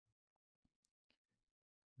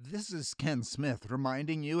This is Ken Smith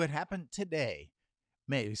reminding you it happened today,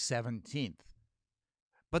 May 17th.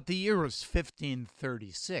 But the year was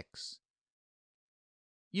 1536.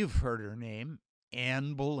 You've heard her name,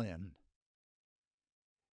 Anne Boleyn.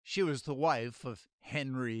 She was the wife of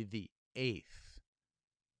Henry VIII.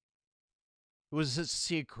 It was a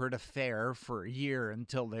secret affair for a year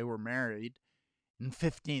until they were married in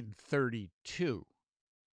 1532.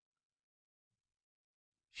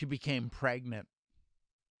 She became pregnant.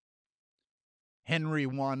 Henry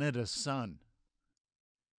wanted a son.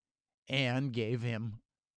 Anne gave him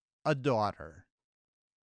a daughter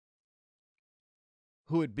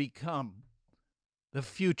who would become the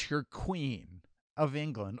future Queen of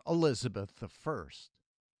England, Elizabeth I.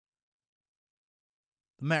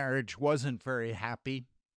 The marriage wasn't very happy.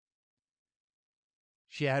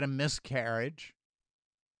 She had a miscarriage,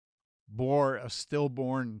 bore a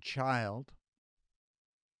stillborn child.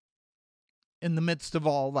 In the midst of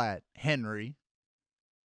all that, Henry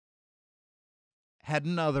had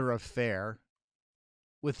another affair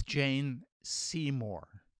with Jane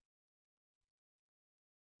Seymour.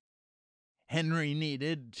 Henry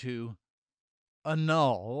needed to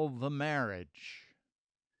annul the marriage,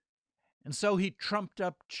 and so he trumped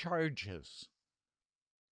up charges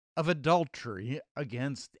of adultery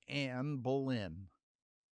against Anne Boleyn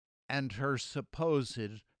and her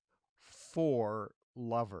supposed 4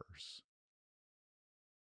 lovers.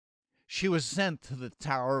 She was sent to the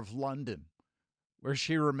Tower of London, where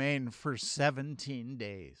she remained for 17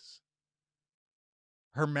 days.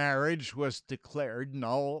 Her marriage was declared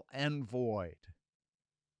null and void.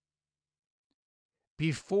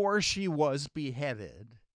 Before she was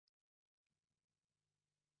beheaded,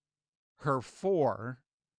 her 4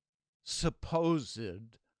 supposed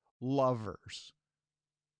lovers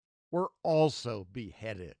were also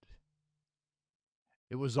beheaded.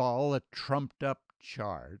 It was all a trumped up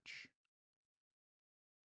charge.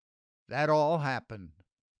 That all happened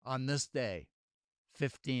on this day,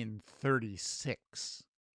 1536.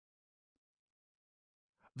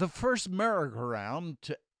 The first merry-go-round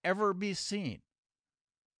to ever be seen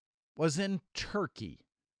was in Turkey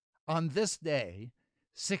on this day,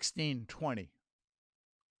 1620.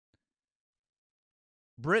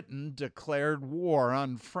 Britain declared war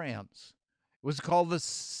on France. It was called the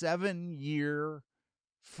 7-Year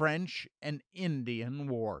French and Indian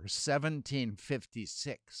War,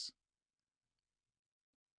 1756.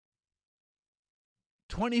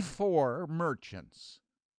 24 merchants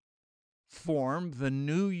formed the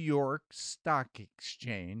New York Stock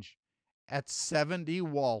Exchange at 70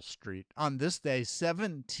 Wall Street on this day,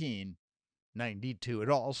 1792. It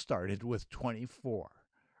all started with 24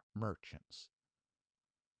 merchants.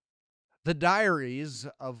 The diaries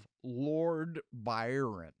of Lord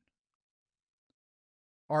Byron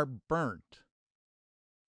are burnt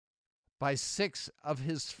by 6 of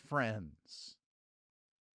his friends.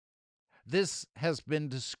 This has been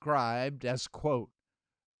described as, quote,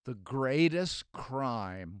 the greatest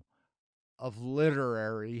crime of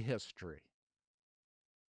literary history.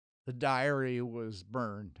 The diary was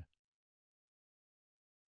burned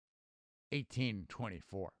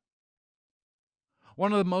 1824.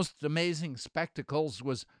 One of the most amazing spectacles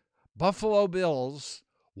was Buffalo Bill's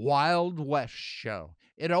Wild West show.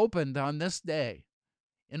 It opened on this day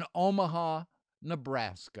in Omaha,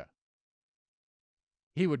 Nebraska.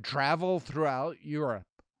 He would travel throughout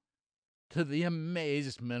Europe to the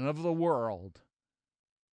amazement of the world.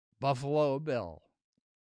 Buffalo Bill.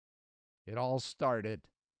 It all started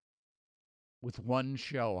with one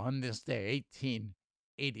show on this day,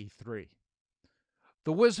 1883.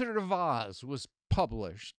 The Wizard of Oz was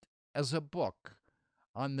published as a book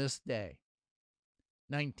on this day,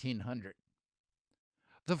 1900.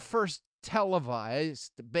 The first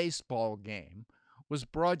televised baseball game was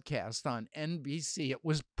broadcast on NBC. It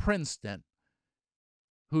was Princeton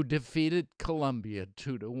who defeated Columbia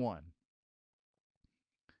 2-1. It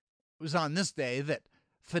was on this day that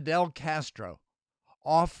Fidel Castro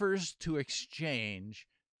offers to exchange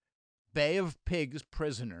Bay of Pigs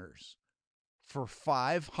prisoners for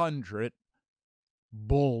 500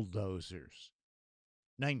 bulldozers,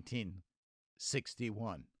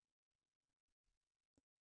 1961.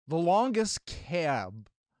 The longest cab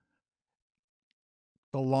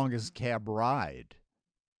ride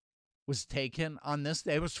was taken on this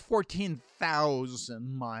day. It was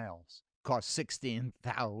 14,000 miles. Cost $16,000,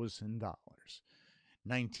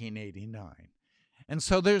 1989. And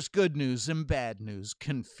so there's good news and bad news,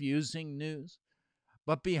 confusing news.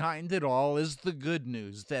 But behind it all is the good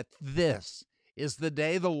news that this is the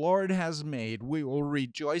day the Lord has made. We will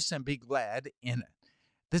rejoice and be glad in it.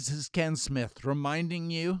 This is Ken Smith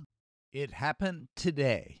reminding you It happened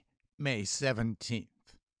today, May 17th.